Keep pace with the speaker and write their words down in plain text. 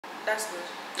That's good.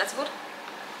 That's good.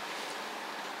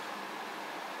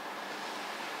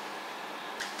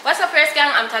 What's up, first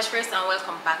gang? I'm Tash First and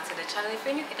welcome back to the channel. If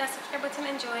you're new, hit that subscribe button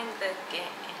and join the game.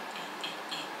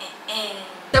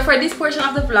 So for this portion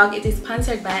of the vlog, it is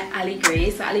sponsored by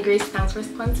AliGrace. So AliGrace, thanks for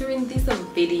sponsoring this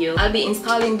video. I'll be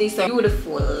installing this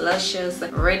beautiful, luscious,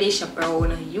 reddish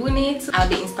brown unit. I'll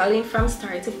be installing from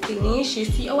start to finish. You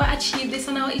see how I achieved this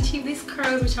and how I achieved these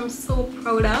curls, which I'm so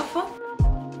proud of.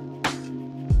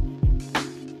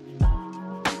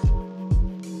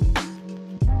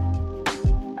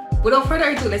 Without further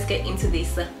ado, let's get into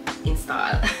this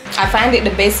install. I find it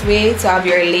the best way to have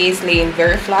your lace laying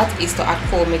very flat is to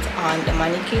comb it on the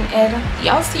mannequin head.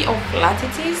 Y'all see how flat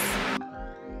it is?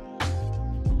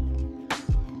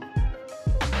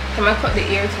 Can I cut the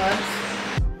ear tabs?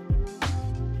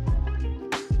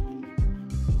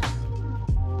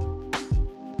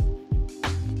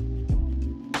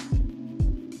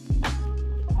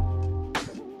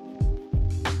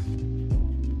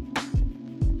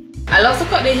 I love to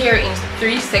cut the hair in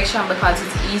 3 sections because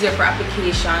it's easier for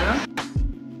application.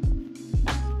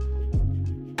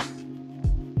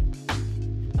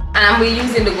 And I'm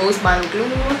using the ghost band glue.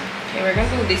 Okay, we're going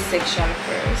to do this section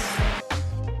first.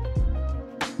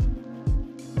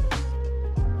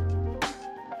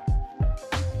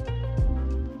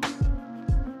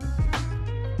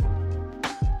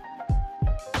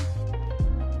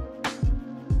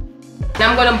 Now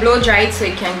I'm going to blow dry it so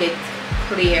it can get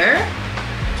clear.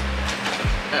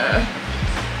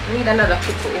 I need another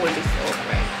clip to hold this out,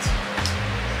 right?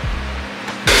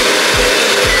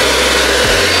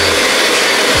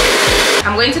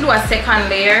 I'm going to do a second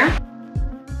layer.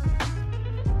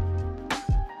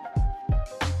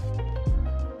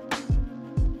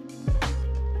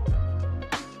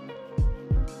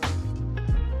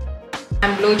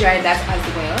 And blow dry that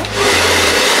as well.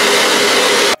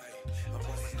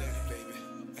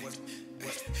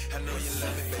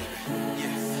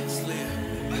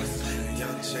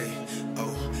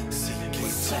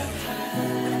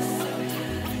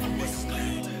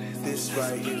 This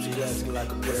right here is classic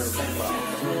like a pair of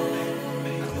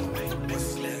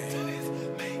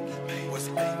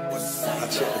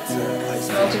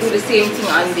I want to do the same thing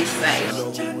on this side.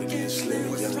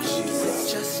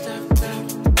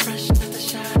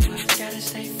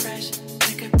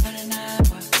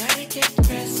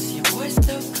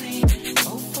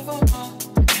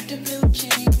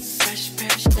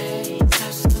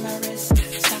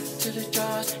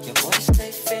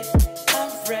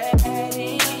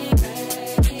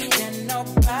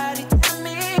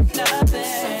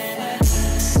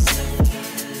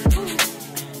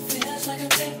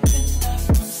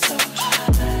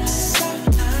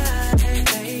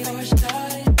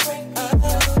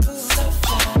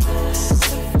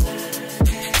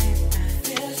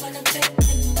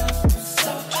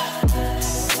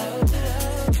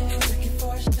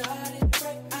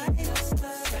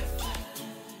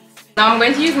 Now I'm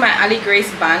going to use my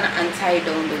AliGrace band and tie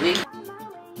down the wig.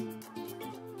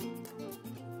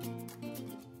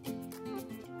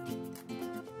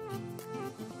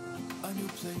 A new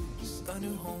place, a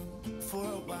new home. For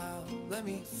a while, let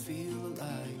me feel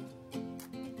alive.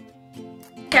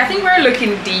 Okay, I think we're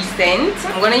looking decent.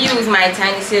 I'm going to use my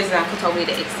tiny scissors and cut away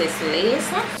the excess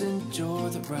lace. Enjoy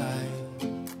the ride.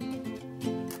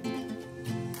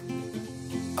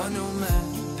 A new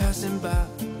man passing by.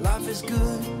 Life is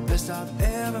good, best I've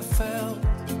ever felt.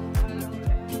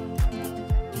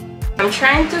 I'm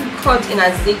trying to cut in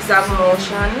a zigzag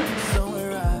motion.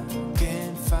 Somewhere I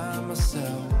can find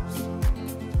myself.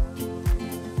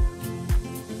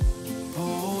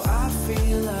 Oh, I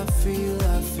feel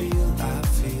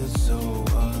so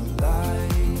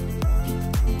alive.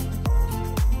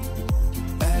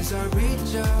 As I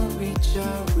reach out.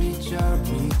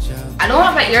 I don't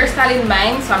have an hairstyle in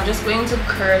mind, so I'm just going to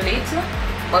curl it.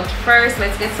 But first,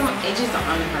 let's get some edges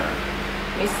on her.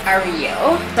 Miss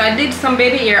Ariel. So I did some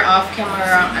baby hair off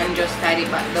camera and just tied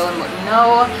it back down. But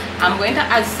now I'm going to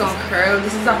add some curl.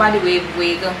 This is a body wave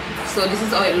wig. So this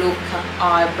is how it looks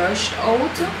all brushed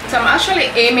out. So I'm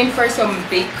actually aiming for some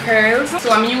big curls.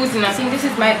 So I'm using, I think this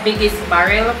is my biggest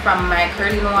barrel from my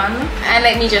curling one. And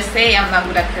let me just say, I'm not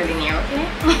good at curling hair, okay?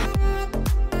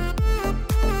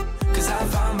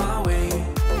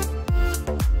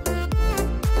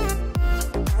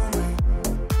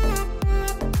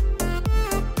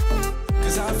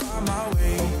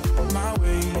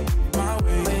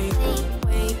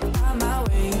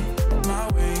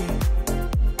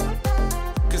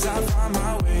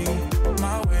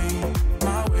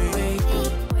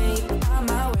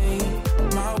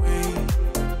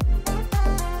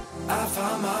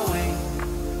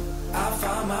 I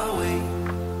found my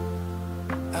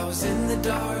was in the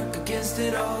dark against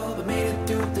it all, but made it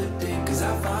through the day. Cause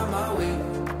I found my way,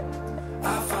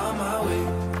 I found my way.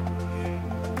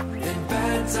 In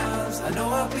bad times, I know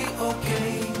I'll be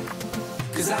okay.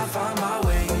 Cause I found my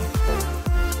way.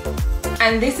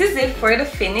 And this is it for the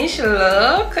finished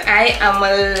look. I am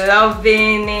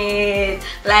loving it.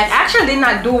 Like, actually did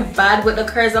not do bad with the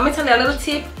curls. Let me tell you a little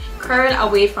tip. Curl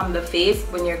away from the face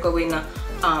when you're going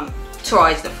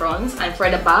towards the front, and for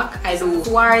the back I do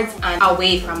towards and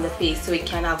away from the face, so it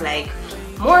can have like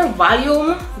more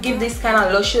volume, give this kind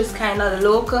of luscious kind of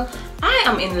look. I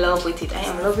am in love with it. I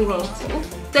am loving it.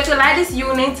 So if you like this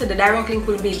unit, the direct link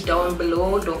will be down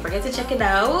below. Don't forget to check it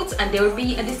out, and there will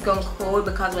be a discount code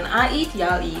because when I eat,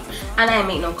 y'all eat, and I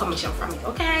make no commission from it.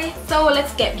 Okay, so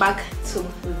let's get back to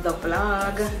the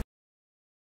vlog.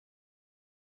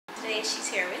 Today she's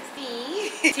here with me.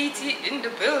 TT in the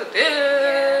building.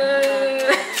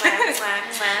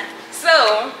 So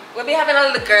we'll be having a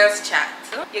little girls chat.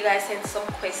 You guys sent some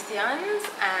questions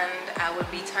and I will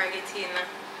be targeting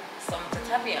some to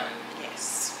Tavian.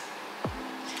 Yes.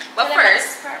 But so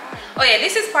first, oh yeah,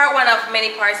 this is part one of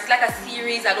many parts. It's like a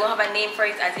series. I don't have a name for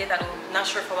it as yet. I'm not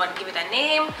sure if I want to give it a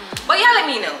name. But yeah, let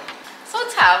me know. So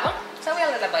Tav, tell me a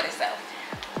little about yourself.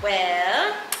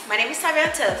 Well, my name is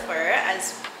Tavian Telfer,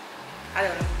 as I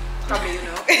don't know, probably you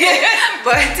know.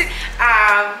 But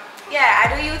yeah,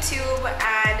 I do YouTube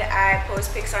and I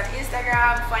post pics on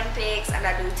Instagram, fun pics, and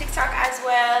I do TikTok as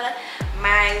well.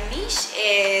 My niche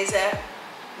is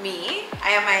me.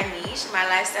 I am my niche. My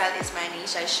lifestyle is my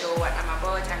niche. I show what I'm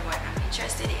about and what I'm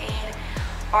interested in.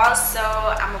 Also,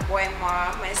 I'm a boy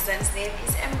mom. My son's name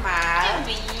is Emal.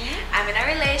 I'm in a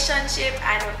relationship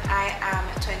and I am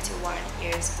 21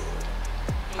 years old.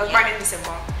 I was born in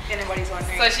December, if anybody's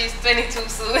wondering. So she's 22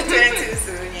 soon. 22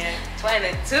 soon, yeah.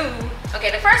 22. Okay,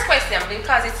 the first question,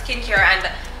 because it's skincare and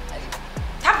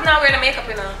Tav now wearing the makeup,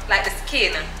 you know, like the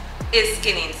skin is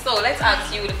skinning. So let's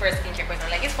ask you the first skincare question.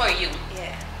 Like, it's for you.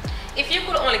 Yeah. If you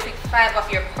could only pick 5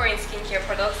 of your current skincare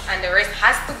products and the rest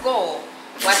has to go,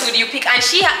 what would you pick? And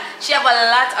she have a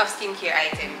lot of skincare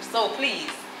items. So please.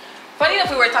 Funny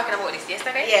enough, we were talking about this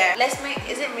yesterday. Yeah. Let's make,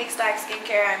 is it mixed like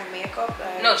skincare and makeup?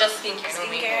 No, just skincare, no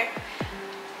skincare.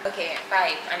 Makeup. Okay,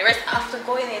 5. And the rest after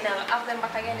going in and have them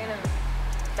back again, you know.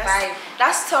 5.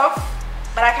 That's tough,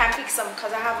 but I can pick some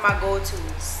because I have my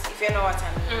go-tos, if you know what I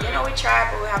mean. You know, we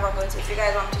try, but we have our go-to. If you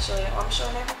guys want me to show them, I'm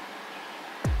showing them.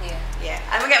 Yeah. Yeah.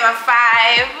 I'm gonna get my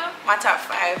 5, my top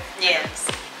 5. Yes.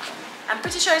 I'm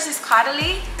pretty sure this is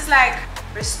Caudalie. It's like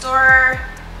Restore,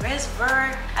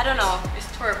 Resver, I don't know.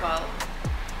 Restorable.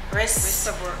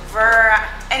 Resver.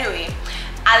 Anyway,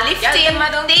 a lifting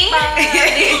thing.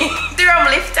 Serum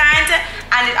liftant,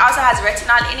 and it also has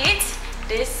retinol in it.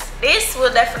 This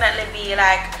will definitely be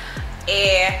like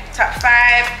a top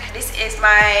 5. This is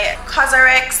my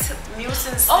Cosrx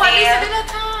Mucin Snail. Oh, at least I did that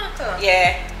talk.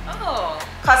 Yeah. Oh.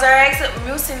 Cosrx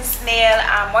Mucin Snail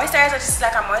moisturizer, just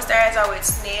like a moisturizer with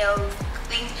snail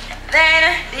thing.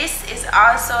 Then this is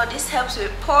also, this helps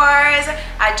with pores.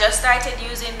 I just started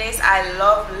using this. I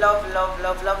love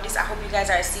this. I hope you guys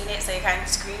are seeing it so you can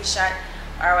screenshot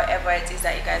or whatever it is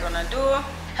that you guys want to do.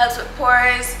 Helps with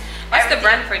pores. What's the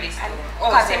brand for this?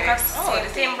 The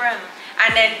same brand.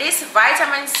 And then this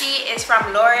vitamin C is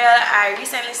from L'Oreal. I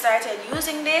recently started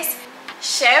using this.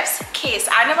 Chef's Kiss.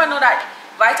 I never know that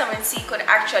vitamin C could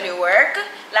actually work.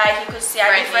 Like, you could see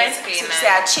a difference, you could see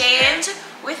a change.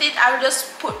 With it, I will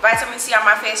just put vitamin C on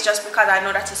my face just because I know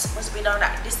that it's supposed to be done.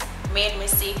 That this made me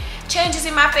see changes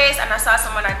in my face, and I saw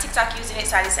someone on TikTok using it,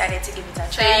 so I decided to give it a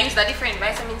try. So you used a different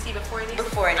vitamin C before this?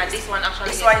 Before this. And this one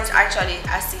actually? This one is actually,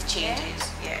 I see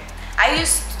changes. Yeah.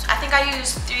 I think I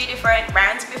used 3 different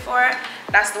brands before.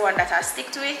 That's the one that I stick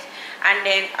to it. And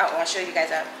then, I'll show you guys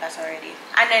that. That's already.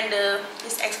 And then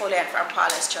this exfoliant from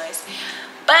Paula's Choice.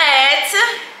 But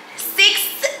 6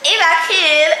 if I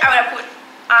could, I would have put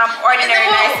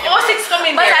ordinary nice. Oh, 6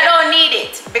 coming but there. I don't need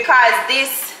it because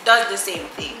this does the same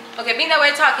thing. Okay, being that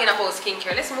we're talking about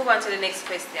skincare, let's move on to the next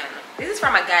question. This is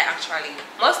from a guy actually.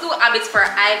 Must do habits for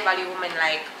high value women,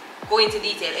 like go into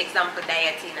detail, example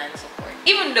dieting and so forth.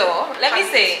 Even though, let me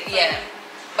say, yeah,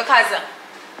 because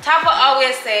Tava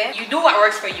always say you do what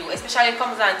works for you, especially when it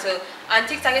comes on to on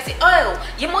TikTok. You say, oh,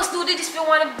 you must do this if you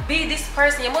want to be this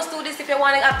person, you must do this if you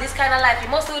want to have this kind of life, you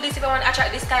must do this if you want to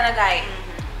attract this kind of guy.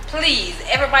 Please,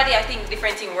 everybody, I think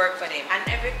different thing work for them. And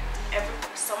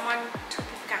two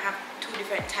people can have 2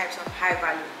 different types of high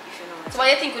value, if you know what. So what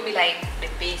do you think would be like the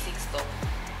basic stuff?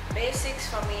 Basics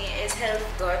for me is health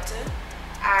gut.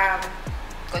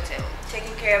 Go tell.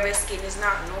 Taking care of your skin is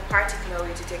not no particular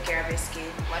way to take care of your skin.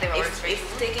 Whatever works for you.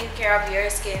 If taking care of your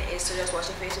skin is to just wash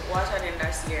your face with water, then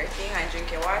that's your thing, and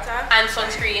drink your water. And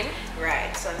sunscreen.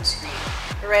 Right, sunscreen.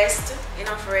 Rest,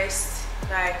 enough rest,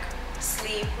 like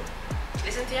sleep.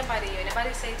 Listen to your body. Your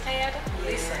body say tired. Yeah.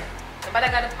 Listen.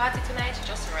 Nobody got a party tonight.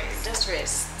 Just rest. Just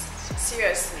rest.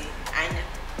 Seriously. And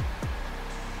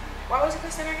what was the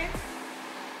question again?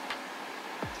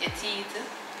 Your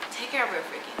teeth. Take care of your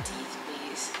freaking teeth,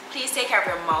 please. Please take care of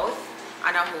your mouth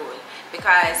on a whole,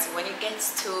 because when it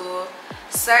gets to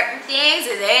certain things,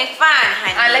 it ain't fun,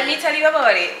 honey. And let me tell you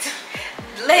about it.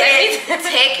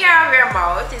 Take care of your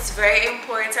mouth. It's very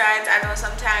important. I know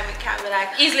sometimes it can be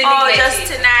like, easily oh, neglected.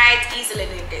 just tonight, easily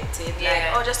neglected.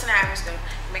 Yeah. Like, oh, just tonight, I'm just gonna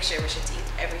make sure you brush your teeth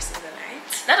every single night.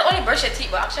 Not only brush your teeth,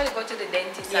 but actually go to the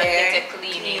dentist and get it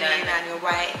cleaning and your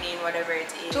whitening, whatever it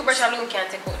is. Toothbrush alone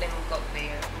can't take out them gut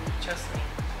there. Trust me.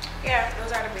 Yeah,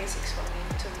 those are the basics for me,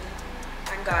 to me.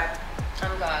 Thank God.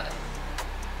 Thank God.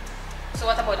 So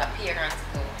what about appearance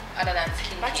though? Other than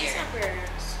What is skincare?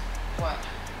 appearance? What?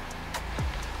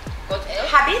 Gut health?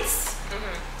 Habits?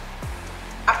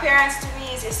 Appearance to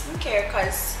me is a skincare,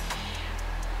 because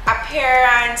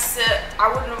appearance, I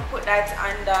wouldn't put that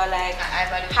under like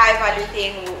high value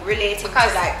thing relating to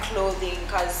like clothing,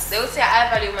 because they would say high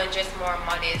value man just more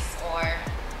modest, or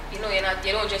you know, you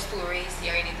don't just do racy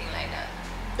or anything like that.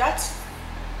 that's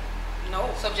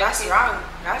Subjective. that's wrong.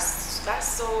 That's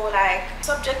so like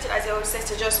subjective, as I would say,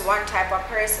 to just one type of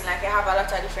person. Like, I have a lot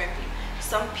of different people.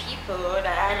 Some people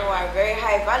that I know are very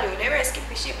high value, they wear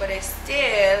skimpy shit, but they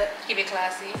still Keep it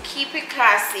classy. keep it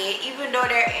classy, even though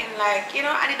they're in, like, you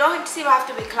know, and it don't still have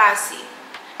to be classy.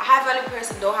 A high value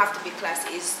person don't have to be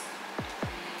classy.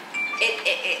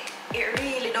 It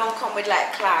really don't come with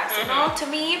like class, you know. To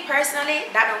me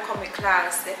personally, that don't come with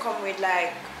class. They come with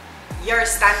like your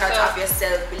standards of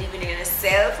yourself, believing in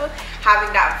yourself,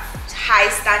 having that high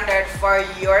standard for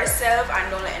yourself, and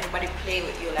don't let anybody play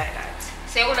with you like that.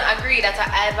 So you wanna agree that a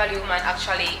high value man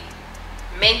actually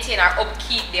maintain or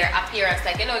upkeep their appearance,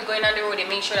 like, you know, going on the road, they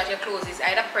make sure that your clothes is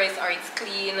either pressed or it's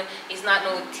clean, it's not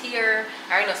no tear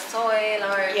or no soil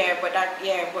or but that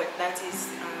is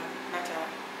not a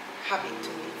habit to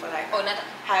me, for like not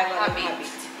high value habit.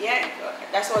 Yeah,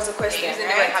 that was the question. Using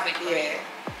right? the word habit for yeah.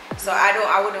 So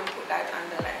I wouldn't put that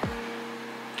under like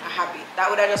a habit.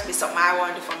 That would just be something I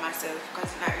want to do for myself,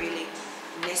 because it's not really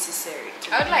necessary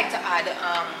to I would me. like to add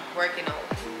working out.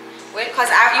 Because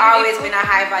I've always been a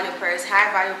high value person, high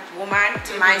value woman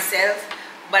to myself,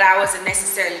 but I wasn't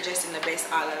necessarily dressed in the best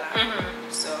all along.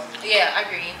 So yeah, I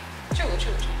agree. True.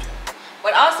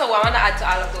 But also what I want to add to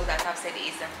all of those that I've said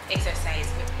is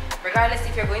exercise. Regardless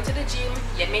if you're going to the gym,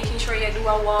 you're making sure you do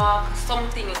a walk,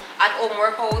 something at home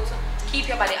workout. Keep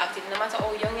your body active. No matter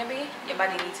how young you be, your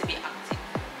body needs to be active.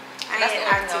 I ain't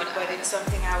active, but it's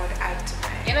something I would add to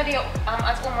my You know the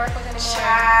at home workout anymore?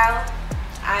 child.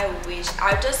 I wish.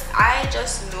 I just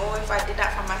know if I did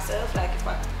that for myself, like if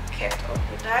I kept up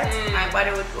with that, my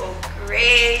body would go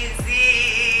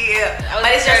crazy.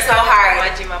 But it's just so hard.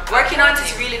 Working out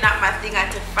is really not my thing,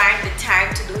 and to find the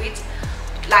time to do it.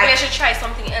 Like, Maybe I should try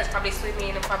something else, probably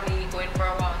swimming and probably going for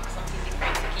a walk, something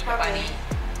different to keep your body.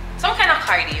 Some kind of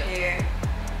cardio. Yeah,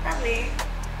 probably.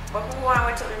 But who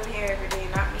want to them here every day?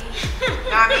 Not me.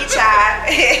 Not me, child.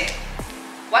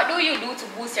 What do you do to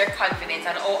boost your confidence,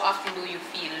 and how often do you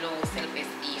feel low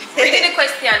self-esteem? Read the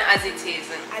question as it is.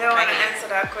 I don't want to answer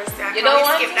that question. You don't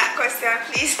want skip that question,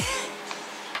 please?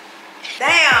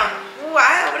 Damn. Ooh,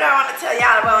 I would want to tell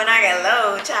y'all about when I get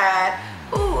low, child.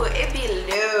 Ooh, it be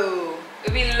low.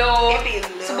 It be low. It be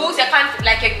low. To boost your confidence,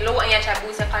 like you're low and you try to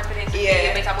boost your confidence.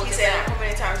 Yeah. You better boost You said yourself. how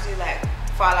many times do you like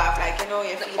fall off? Like, you know,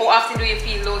 you feel. How often do you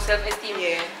feel low self-esteem?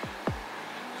 Yeah.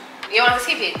 You want to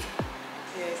skip it?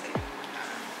 Yeah, skip.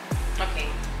 Okay.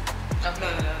 No.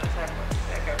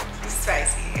 It's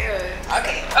spicy. Yeah.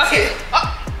 Okay. Oh.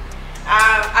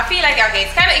 I feel like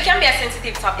it can be a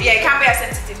sensitive topic. Yeah, it can be a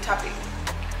sensitive topic.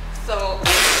 So.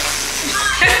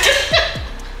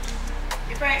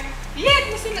 You frightened? Yeah,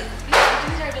 you see,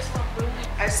 these are just not blooming.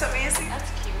 Something you see? That's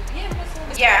cute. Yeah, that's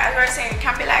nice. Yeah, as I was saying, it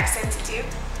can be like sensitive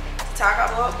to talk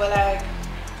about, but like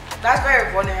that's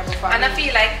very vulnerable for And me. I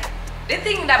feel like the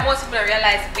thing that most people don't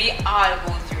realize, we all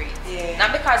go through it. Yeah.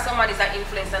 Not because someone is an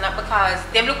influencer, not because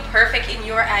they look perfect in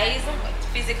your eyes,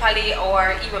 physically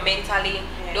or even mentally.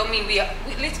 Yeah. Don't mean we all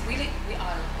go through it.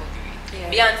 Yeah.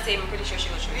 Beyonce, I'm pretty sure she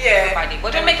goes through it. Yeah. Everybody.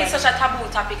 But we make it such a taboo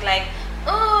topic, like,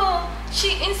 oh,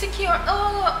 she insecure.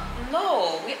 Oh,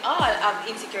 no, we all have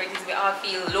insecurities. We all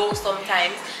feel low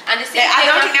sometimes, and the same. I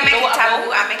don't think they feel make low it taboo.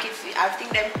 about- I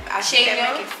think they Shame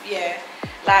make you? it. Yeah.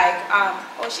 like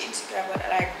oh she insecure about that,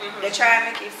 like they try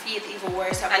and make you feel even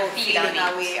worse about feeling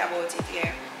that way about it.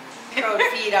 Yeah, crowd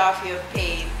feed off your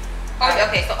pain.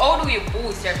 Okay, so how do you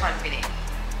boost your confidence?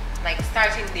 Like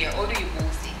starting there, how do you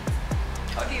boost it?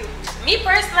 How do you? Me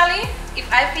personally, if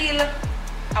I feel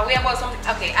a way about something,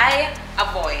 okay, I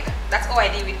avoid. That's how I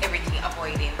deal with everything,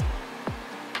 avoiding.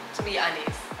 To be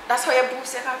honest. That's how you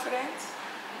boost your confidence?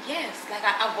 Yes, like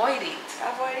I avoid it.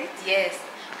 Avoid it? Yes.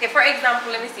 Okay, for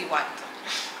example, let me see what.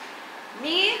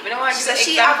 Me? We don't want to so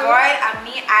she avoid, and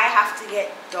me, I have to get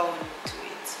down to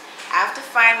it. I have to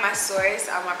find my source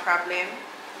of my problem.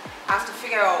 I have to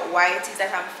figure out why it is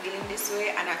that I'm feeling this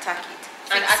way and attack it.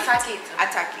 Attack it.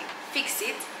 Attack it. Fix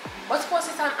it. But suppose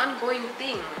it's an ongoing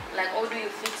thing. Like, how do you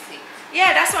fix it?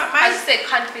 Yeah, that's what my... As you said,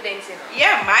 confidence, you know.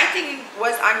 Yeah, my thing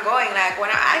was ongoing. Like, when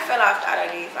I fell off the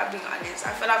other day, if I'm being honest,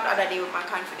 I fell off the other day with my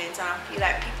confidence, and I feel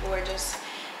like people were just,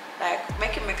 like,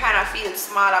 making me kind of feel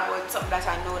small about something that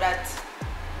I know that...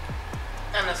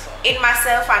 in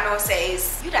myself, I know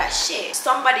says, you that shit.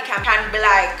 Somebody can be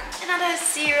like, you're not that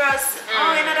serious.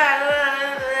 Oh, you're not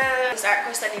that... Start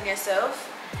questioning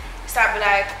yourself. Start be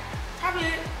like,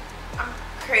 probably I'm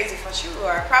crazy for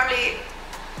sure. Probably,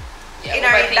 yeah, you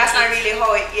know, that's not really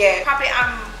how it, yeah. Probably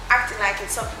I'm acting like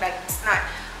it's something that it's not.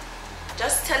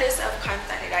 Just tell yourself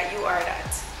constantly that you are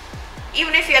that.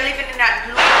 Even if you're living in that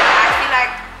delusion,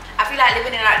 I feel like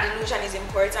living in that delusion is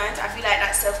important. I feel like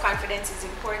that self-confidence is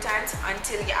important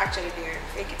until you're actually there.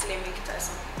 Fake it till you make it, as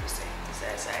some people say. So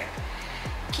it's like,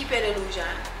 keep your delusion.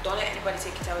 Don't let anybody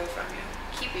take it away from you.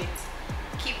 Keep it.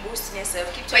 Keep boosting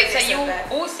yourself. Keep telling yourself you that.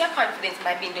 Boost your confidence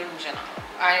by being delusional,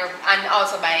 and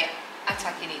also by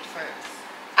attacking it first.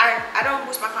 I don't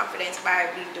boost my confidence by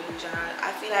being delusional.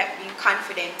 I feel like being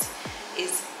confident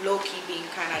is low-key being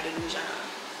kind of delusional.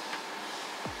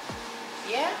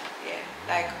 Yeah? Yeah.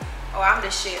 Like, oh, I'm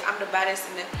the shit. I'm the baddest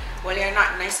in the... Well, you're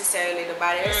not necessarily the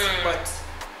baddest, but...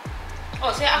 Oh,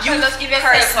 so you actually just give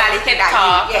yourself a pep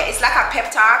talk. Yeah, it's like a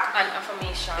pep talk. And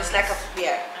affirmation. It's like a...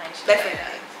 Yeah.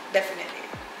 Definitely. Definitely.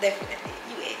 Definitely.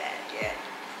 You ain't that. Yeah.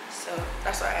 So,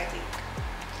 that's what I think.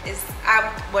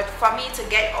 But for me to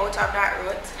get out of that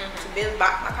rut, to build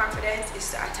back my confidence,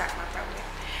 is to attack my problem,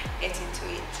 get into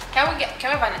it. Can we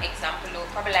have an example though?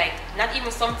 Probably like not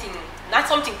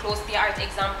something close to the art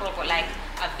example, but like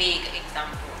a vague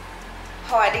example.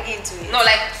 How I dig into it? No,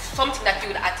 like something that you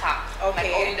would attack. Okay.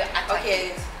 Like how you would attack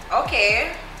it.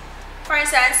 Okay. For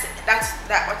instance, that's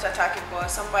what you're talking about.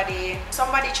 Somebody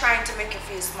trying to make you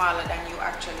feel smaller than you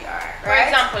actually are. Right? For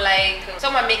example, like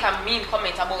someone make a mean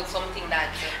comment about something that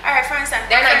alright, for instance,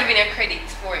 they're not giving you credit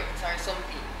for it or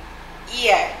something.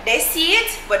 Yeah, they see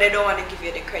it, but they don't want to give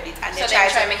you the credit, and so they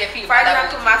try to make you feel for bad.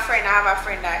 example, my friend, I have a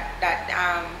friend that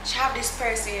she have this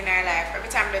person in her life. Every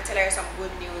time they tell her some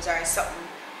good news or something,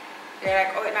 they're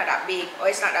like, oh, it's not that big, or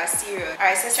it's not that serious.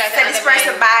 Alright, so this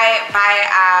person buy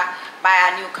a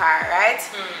new car, right?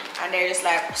 And they're just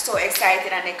like so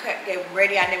excited, and they get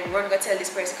ready, and they run go tell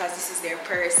this person because this is their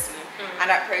person,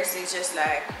 and that person is just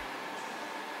like,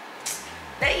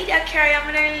 the idiot carrier, I'm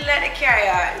gonna really let the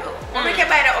carrier. When we can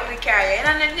buy the ugly carrier, you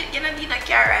don't need a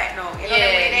car right now. You know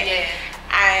what I mean? Yeah.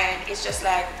 And it's just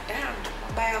like, damn,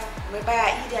 we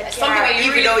buy an idiot car, even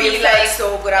really though you feel like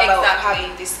so good about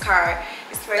having this car.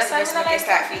 This person just make you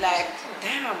start feel like,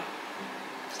 damn,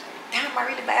 I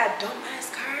really buy a dumb ass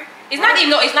car. It's not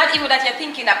even that you're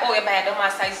thinking that, oh, you buy a dumb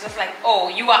ass car. It's just like, oh,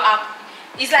 you are up.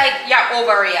 It's like you're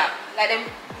overreact. Like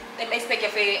them expect you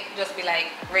to just be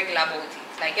like regular about it.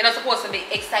 Like you're not supposed to be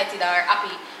excited or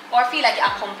happy or feel like you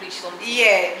accomplished something.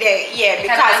 Yeah,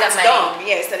 because it's dumb.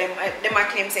 Yeah, so them might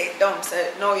claim say it's dumb. So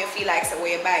now you feel like so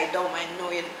when you buy it dumb, and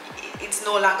know it's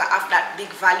no longer have that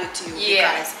big value to you,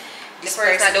 because this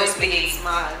person don't make it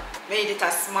small, made it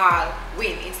a small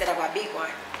win instead of a big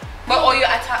one. But or you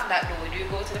attack that though, do you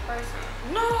go to the person?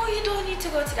 No, you don't need to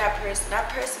go to that person. That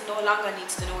person no longer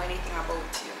needs to know anything about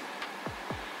you.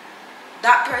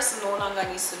 That person no longer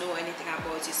needs to know anything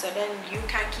about you. So then you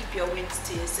can keep your wins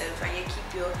to yourself, and you keep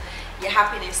your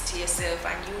happiness to yourself,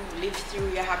 and you live through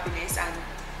your happiness. And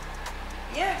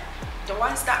yeah,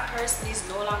 once that person is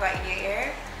no longer in your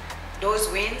ear, those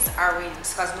wins are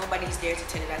wins, because nobody's there to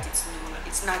tell you that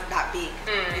it's not that big,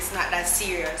 it's not that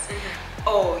serious.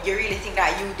 Oh, you really think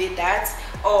that you did that?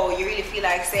 Oh, you really feel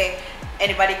like say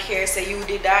anybody cares say you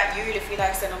did that? You really feel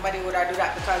like say nobody would do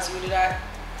that because you did that?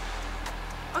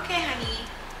 Okay, honey.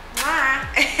 Mwah.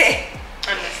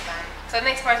 Understand. So the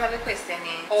next part of the question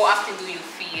is, how often do you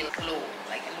feel low,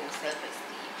 like a low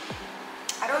self-esteem?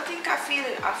 I don't think I feel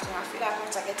it often. I feel like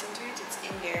once I get into it, it's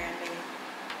in there, and then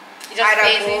it just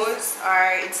either goes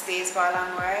or it stays for a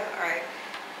long while, or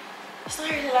it's not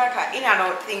really like an in and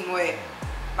out thing where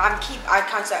I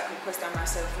constantly question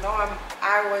myself. No,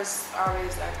 I was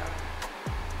always like a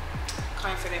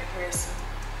confident person.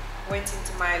 Went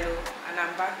into Milo and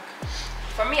I'm back.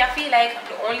 For me, I feel like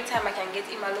the only time I can get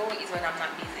in my low is when I'm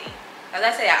not busy. As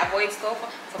I say, I avoid stuff.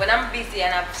 So when I'm busy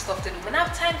and I have stuff to do, when I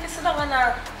have time to sit down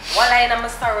and while I am my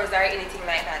sorrows or anything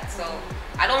like that. So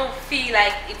I don't feel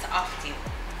like it's often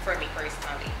for me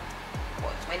personally.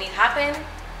 But when it happened,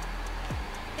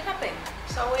 it happened.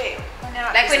 So wait,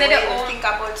 like when you think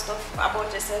about stuff about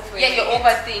yourself. Yeah, you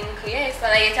overthink. Yes, and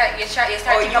like you start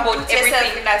thinking about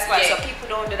everything. In that spot, so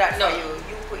people don't do that for you.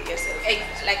 You put yourself.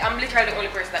 Like I'm literally the only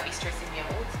person that be stressing me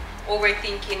out,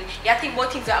 overthinking. Yeah, I think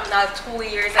about things that I'm now 2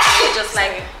 years and just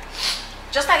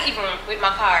like even with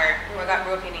my car when I got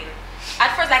broken in.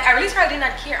 At first, like I literally did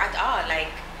not care at all.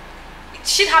 Like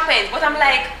shit happens, but I'm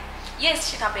like, yes,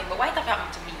 shit happened, but why it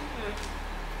happened to me?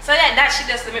 So yeah, that shit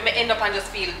just make me end up and just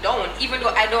feel down, even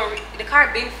though I don't. The car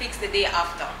been fixed the day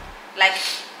after, like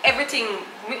everything,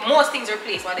 most things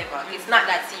replaced, whatever. It's not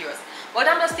that serious. But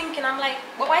I'm just thinking, I'm like,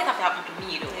 but why it have to happen to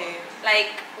me though? Yeah.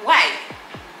 Like why?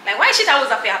 Like why shit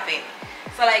always have to happen?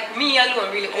 So like me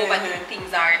alone really overthink things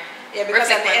are. Yeah,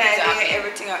 because at the end of the day,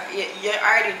 everything you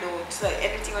already know. So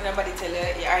anything when somebody tell you,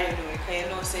 you already know it. Cause you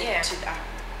know say shit happen,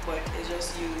 but it's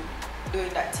just you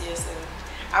doing that to yourself.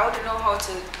 I wouldn't know how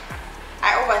to.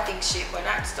 I overthink shit, but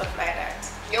not stuff like that.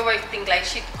 You overthink like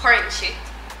shit, current shit,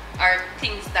 or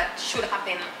things that should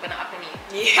happen but not happening.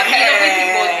 Yeah.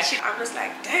 I'm just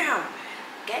like, damn,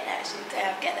 get that shit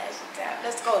down, get that shit down.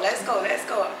 Let's go.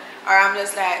 Or I'm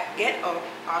just like, get up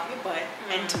off your butt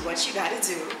and do what you gotta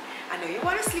do. I know you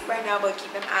want to sleep right now, but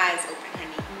keep them eyes open,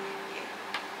 honey.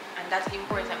 And that's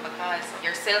important because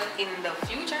yourself in the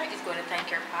future is going to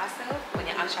thank your past self when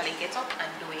you actually get up and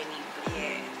do what you need to do.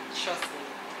 Yeah. Trust me.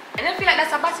 And I feel like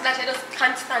that's a battle that you just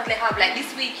constantly have. Like this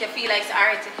week you feel like,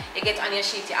 alright, you get on your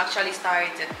sheet, you actually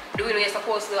start doing what you're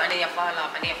supposed to, and then you fall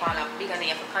off, and then you fall off big, and then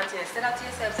you have to continue. Say that to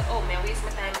yourself, say, oh, may I waste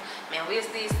my time, may I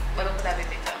waste this, but I could have it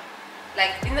better.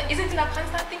 Like, isn't it a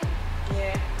constant thing?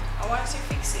 Yeah. And once you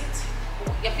fix it,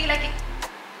 you feel like it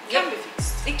can be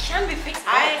fixed. It can be fixed.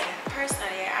 My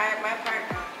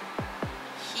partner,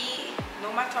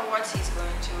 no matter what he's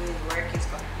going to, his work is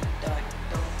going to be done.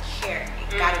 Don't care.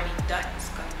 It gotta be done.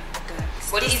 It's going to be done.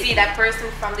 But is he that person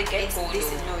from the get-go? No,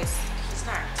 he's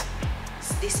not.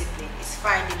 It's discipline. It's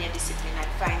finding your discipline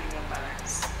and finding your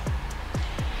balance.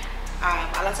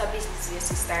 A lot of businesses used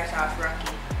to start off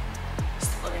rocky.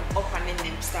 Them up and then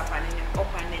them stop, and then them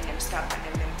up and then them stop, and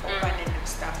then them up and then them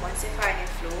stop. Once you find your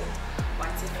flow,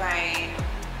 once you find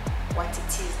what it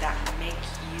is that make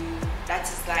you, that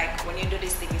is like when you do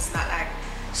this thing, it's not like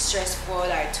stressful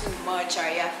or too much or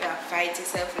you have to fight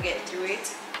yourself to get through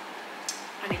it,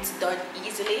 and it's done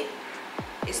easily.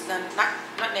 It's done not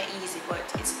easy, but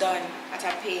it's done at a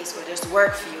pace where just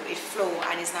work for you, it flow,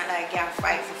 and it's not like you have to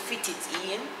fight to fit it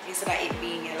in instead of it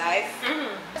being your life.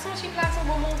 That's how she plans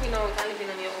about moving out and living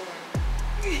on your own.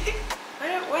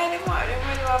 Why they want to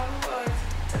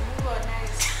move on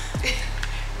nice.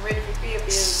 I'm ready to pay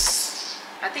bills.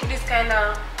 I think this kind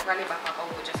of rally back up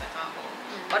what we just talked about.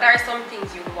 What are some things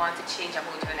you would want to change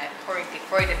about your life currently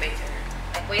for the better?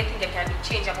 Like what you think you can do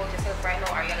change about yourself right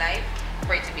now or your life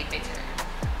for it to be better?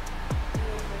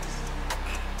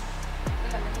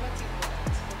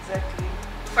 Exactly.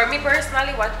 For me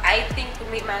personally, what I think would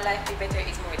make my life be better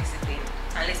is more discipline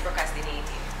and less procrastinating.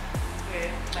 Yeah.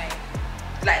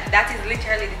 Like that is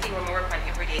literally the thing when we work on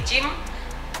every day. Gym,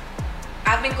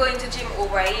 I've been going to gym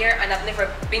over a year and I've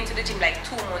never been to the gym like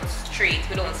 2 months straight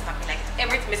without stopping. Like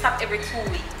we stop every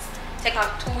 2 weeks. Take a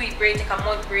 2-week break, take a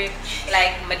month break.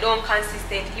 Like I don't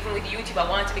consistent. Even with YouTube, I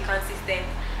want to be consistent.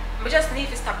 I just need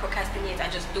to stop procrastinating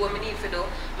and just do what I need to do.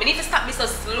 I need to stop being so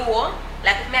slow.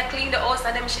 Like if I clean the house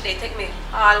and them shit, they take me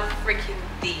all freaking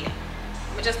day.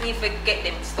 I just need to get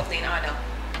them stuff in order.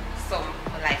 So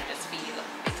my life just feel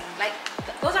better. Like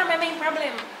those are my main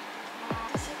problem.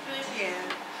 Discipline,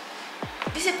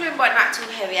 yeah. Discipline but not too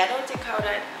heavy. I don't think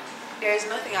there's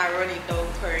nothing I run it down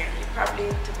currently. Probably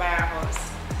to buy a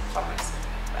house for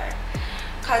myself. Like,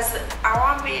 cause I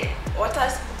want me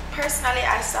personally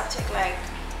I stopped taking like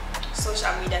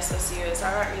social media so serious.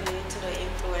 I'm not really into the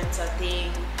influencer thing,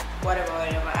 whatever.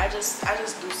 I just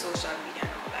do social media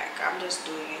now. Like I'm just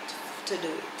doing it to do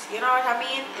it. You know what I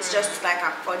mean? It's just like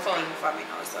a fun thing for me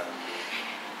now. So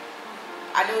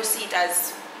I don't see it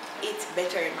as it's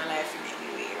better in my life in any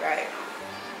way right now.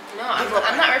 No,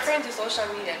 I'm not referring to social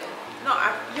media though. No,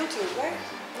 YouTube, right?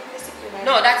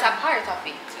 No, that's a part of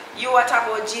it. You want to talk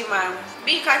about gym and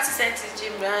be consistent in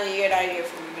gym. I don't hear that here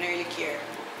from me. I don't really care.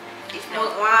 If no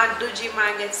one do gym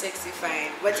and get sexy,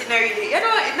 fine. But it's not really,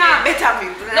 it's not better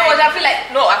me. No, but I feel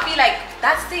like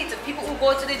that's it. People who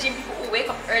go to the gym, people who wake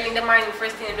up early in the morning,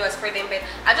 first thing they do is spread them bed.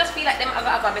 I just feel like them have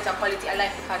a better quality of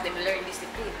life because they learn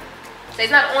discipline. So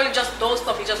it's not only just those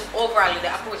stuff, it's just overall the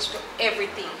approach to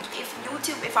everything.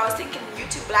 If I was thinking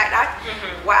YouTube like that,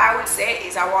 what I would say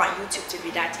is I want YouTube to be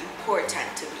that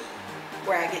important to me,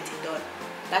 where I get it done,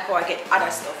 like how I get other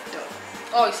stuff done.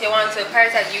 Oh, so you want to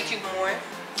prioritize YouTube more?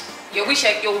 You wish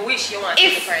you want to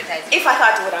prioritize it. If I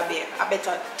thought it would have been a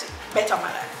better my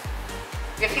life.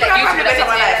 You feel like YouTube would better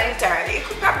my life life? entirely. It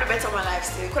could probably better my life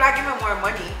still. Could I give me more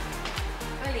money?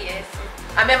 Well, yes.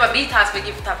 I remember B-Task we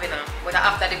give it up, you know, but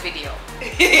after the video.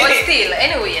 But still,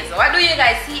 anyways, what do you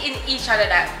guys see in each other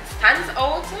that stands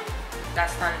out?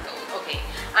 That stands out, okay.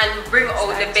 And bring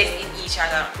out the best in each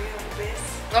other. Bring out the best.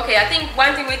 Okay, I think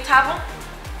one thing with Tab,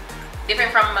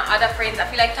 different from my other friends, I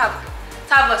feel like Tab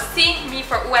see me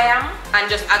for who I am and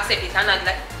just accept it and not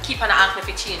like keep on asking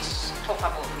me to change stuff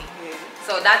about me. Yeah.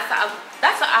 So that's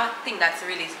a thing that's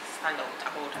really stand out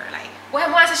about her. Like, well,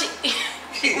 she's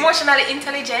emotionally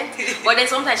intelligent, but then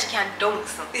sometimes she can't dunk.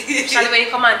 Especially when you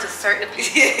come on to certain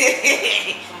people.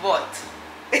 But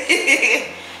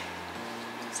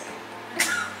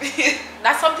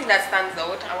that's something that stands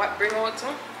out. And what bring out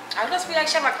too, I just feel like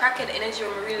she have a crackhead energy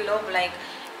and we really love. Like,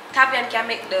 Tavian can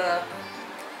make the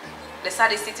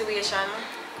saddest situation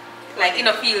like you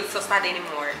know feel so sad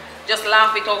anymore. Just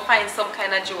laugh it or find some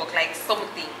kind of joke, like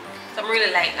something. So I'm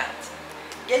really like that.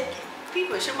 Yeah,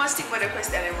 people, she must think about the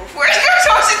question before. She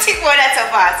think about that so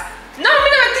fast. No, I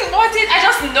never think about it. I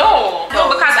just know. No,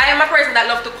 because I am a person that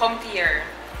love to compare.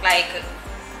 Like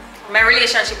my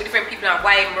relationship with different people and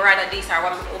why I'm rather this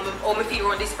or me feel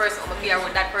around this person or me feel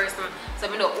around that person. So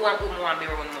I know who and who want me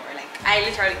around more. Like I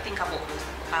literally think about those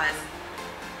because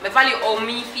I value how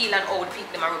me feel and how the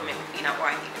people them around me feel and how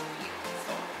I feel.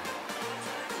 So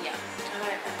yeah. I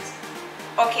like that.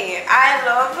 Okay, I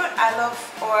love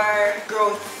our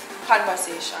growth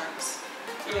conversations.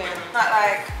 Yeah. Not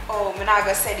like, oh, I'm not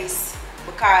gonna say this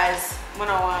because I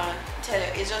don't want to tell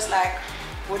you. It's just like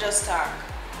we just talk.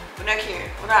 We're not here.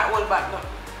 We're not hold back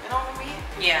nothing. You know what I mean?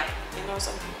 Yeah. You know,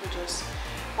 some people just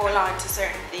hold on to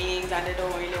certain things and they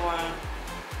don't really want to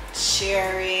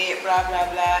share it, blah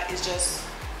blah blah. It's just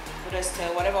we just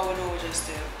tell whatever we know, we just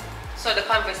tell. So the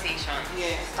conversation,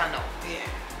 yeah, stand up. Yeah,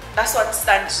 that's what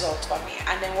stands out for me.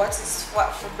 And then what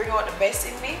for bring out the best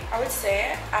in me, I would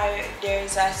say there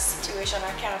is a situation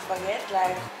I can't forget,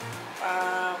 like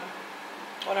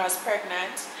when I was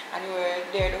pregnant and you were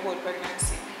there the whole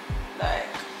pregnancy, like,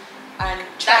 and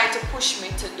trying to push me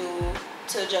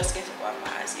to just get up on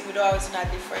my ass, even though I was in a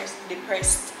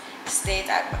depressed state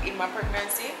in my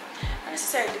pregnancy. Not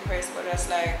necessarily depressed, but just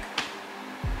like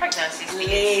pregnancy state.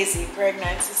 Lazy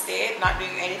pregnancy state, not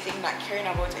doing anything, not caring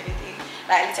about anything,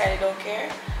 like literally don't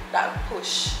care. That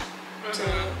push to,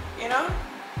 you know.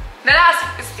 The last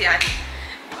question.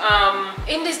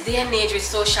 In this day and age with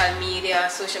social media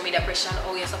pressure,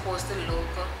 how you're supposed to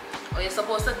look, how you're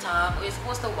supposed to talk, how you're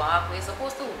supposed to walk, how you're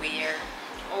supposed to wear,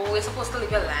 how you're supposed to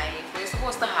live your life, how you're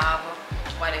supposed to have,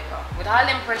 whatever. With all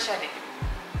them pressure there.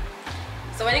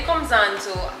 So when it comes on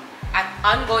to an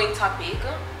ongoing topic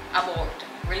about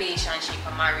relationship,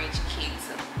 marriage,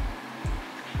 kids,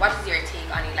 what is your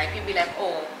take on it? Like people be like,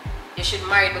 oh, you should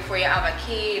marry before you have a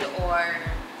kid or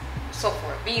so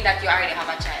forth. Being that you already have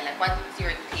a child, like what is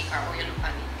your take or how you look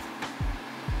at it?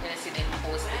 When you see them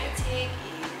post My take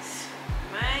is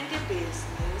mind your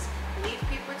business, leave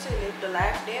people to live the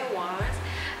life they want.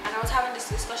 And I was having this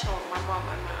discussion with my mom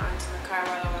and my aunt in the car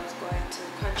while I was going to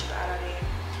the country the other day,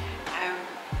 and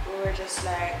we were just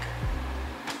like,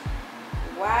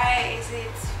 why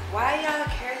y'all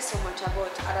care so much about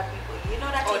other people? You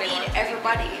know that you need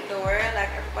everybody in the world, like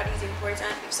everybody's important.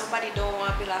 If somebody don't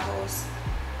want to build a house,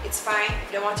 it's fine.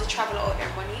 If they want to travel out their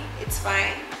money, it's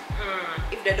fine.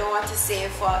 If they don't want to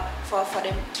save for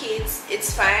them kids,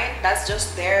 it's fine. That's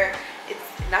just their,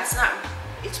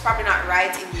 it's probably not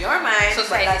right in your mind.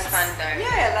 Society standard.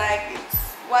 Yeah, like it's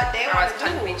what they want to do.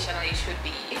 Conventionally should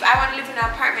be. If I want to live in an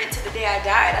apartment till the day I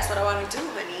die, that's what I want to do,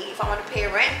 honey. If I want to pay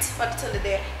rent till the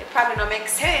day, it probably don't make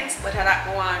sense, but that's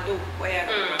what I want to do. Where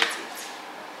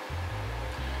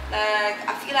like,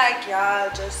 I feel like y'all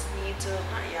just need to,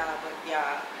 not y'all, but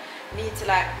y'all need to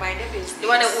like mind their business. The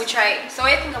one that we try. So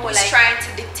I think about like trying to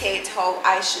dictate how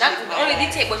I should not live my only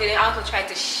life. dictate, but they also try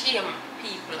to shame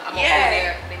people about how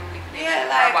they live yeah,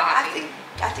 like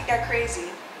I think they're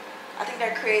crazy. I think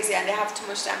they're crazy and they have too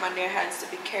much time on their hands to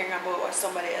be caring about what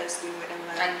somebody else doing with them.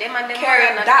 Like, and them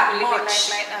caring that much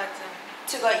like that.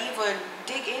 To go even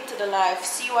dig into the life,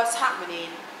 see what's happening,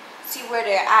 see where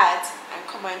they're at, and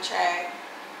come and try.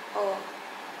 Oh,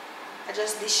 I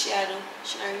just this she I know.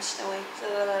 She not reached the way. So,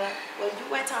 well, you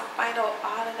went and find out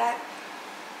all of that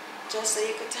just so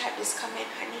you could type this comment,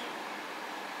 honey.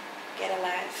 Get a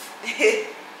life.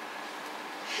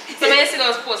 So when you see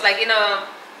those posts, like, you know,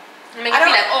 make you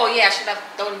feel like, oh yeah, I should have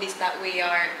done this that way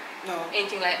or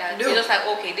anything like that. No. So just like,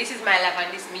 okay, this is my life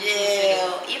and this means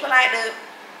even like the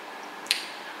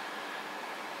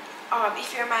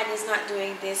if your man is not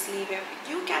doing this, leave him.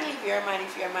 You can leave your man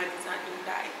if your man is not doing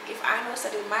that. If I know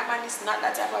that my man is not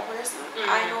that type of person,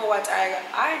 I know what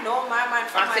I know my man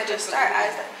from my just start.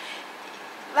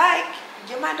 Like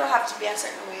your man don't have to be a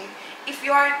certain way. If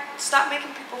you are, stop making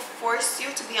people force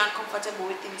you to be uncomfortable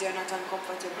with things you're not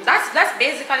uncomfortable with. That's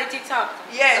basically TikTok.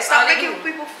 Yeah, stop making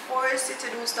people force you to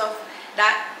do stuff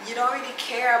that you don't really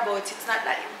care about. It's not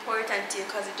that important to you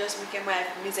because it just makes your life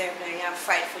miserable and you have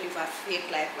fight for live a fake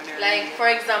life when you're like,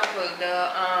 for example, the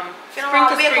if you don't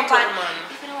want to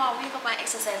wake up and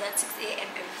exercise at 6 a.m.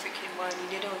 every freaking morning,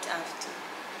 you don't have to.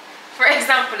 For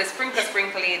example, the sprinkle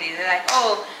ladies, they're like,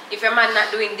 oh, if your man not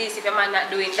doing this, if your man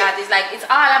not doing that, it's like, it's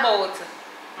all about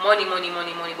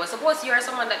money. But suppose you're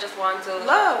someone that just wants to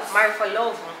marry for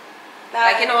love.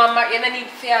 Like, you know, you don't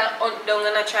need fear down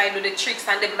and try to do the tricks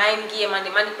and the mind game and the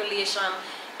manipulation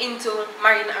into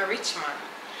marrying a rich man.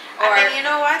 And then you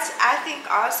know what? I think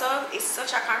also it's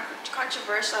such a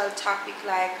controversial topic.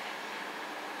 Like,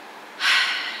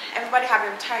 everybody have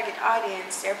their target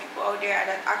audience. There are people out there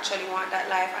that actually want that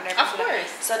life, and of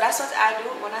course. So that's what I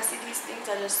do when I see these things.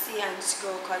 I just see and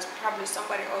scroll because probably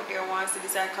somebody out there wants to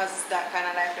decide because it's that kind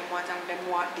of life they want, and they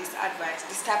want this advice,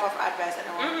 this type of advice that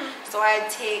they want. So I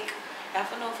take. You have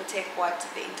to know to take what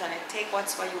the internet. Take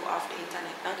what's for you off the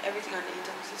internet. Not everything on the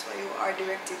internet is for you or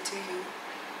directed to you.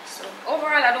 So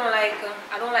overall, I don't like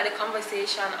the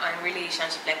conversation on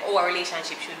relationship, like a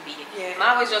relationship should be. Yeah.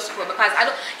 I always just go because I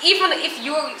don't, even if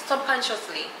you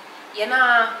subconsciously you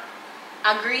not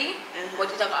agree, but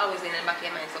it have always in the back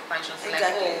of your mind subconsciously.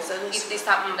 Exactly. Like, so if this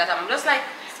happen, that happen. Just like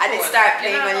and they start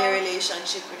playing on your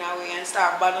relationship in a way and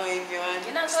start bothering you and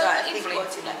start thinking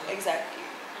about it. Exactly.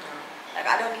 Like,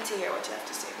 I don't need to hear what you have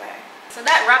to say. Bye. So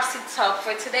that wraps it up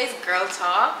for today's girl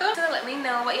talk. So let me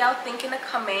know what y'all think in the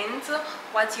comments.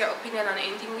 What's your opinion on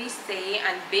anything we say,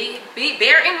 and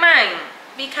bear in mind,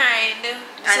 be kind.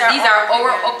 And these are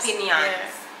our opinions.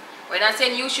 Yes. We're not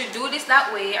saying you should do this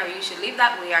that way or you should live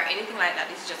that way or anything like that.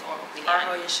 This is just our opinion.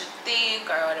 Or how you should think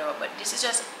or whatever. But this is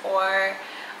just our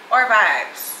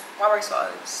vibes. What works for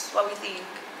us. What we think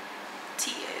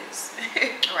tea is.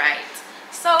 Right.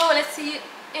 So let's see you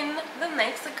in the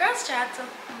next girls chat.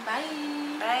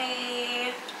 Bye.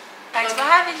 Bye. Thanks for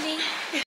having me.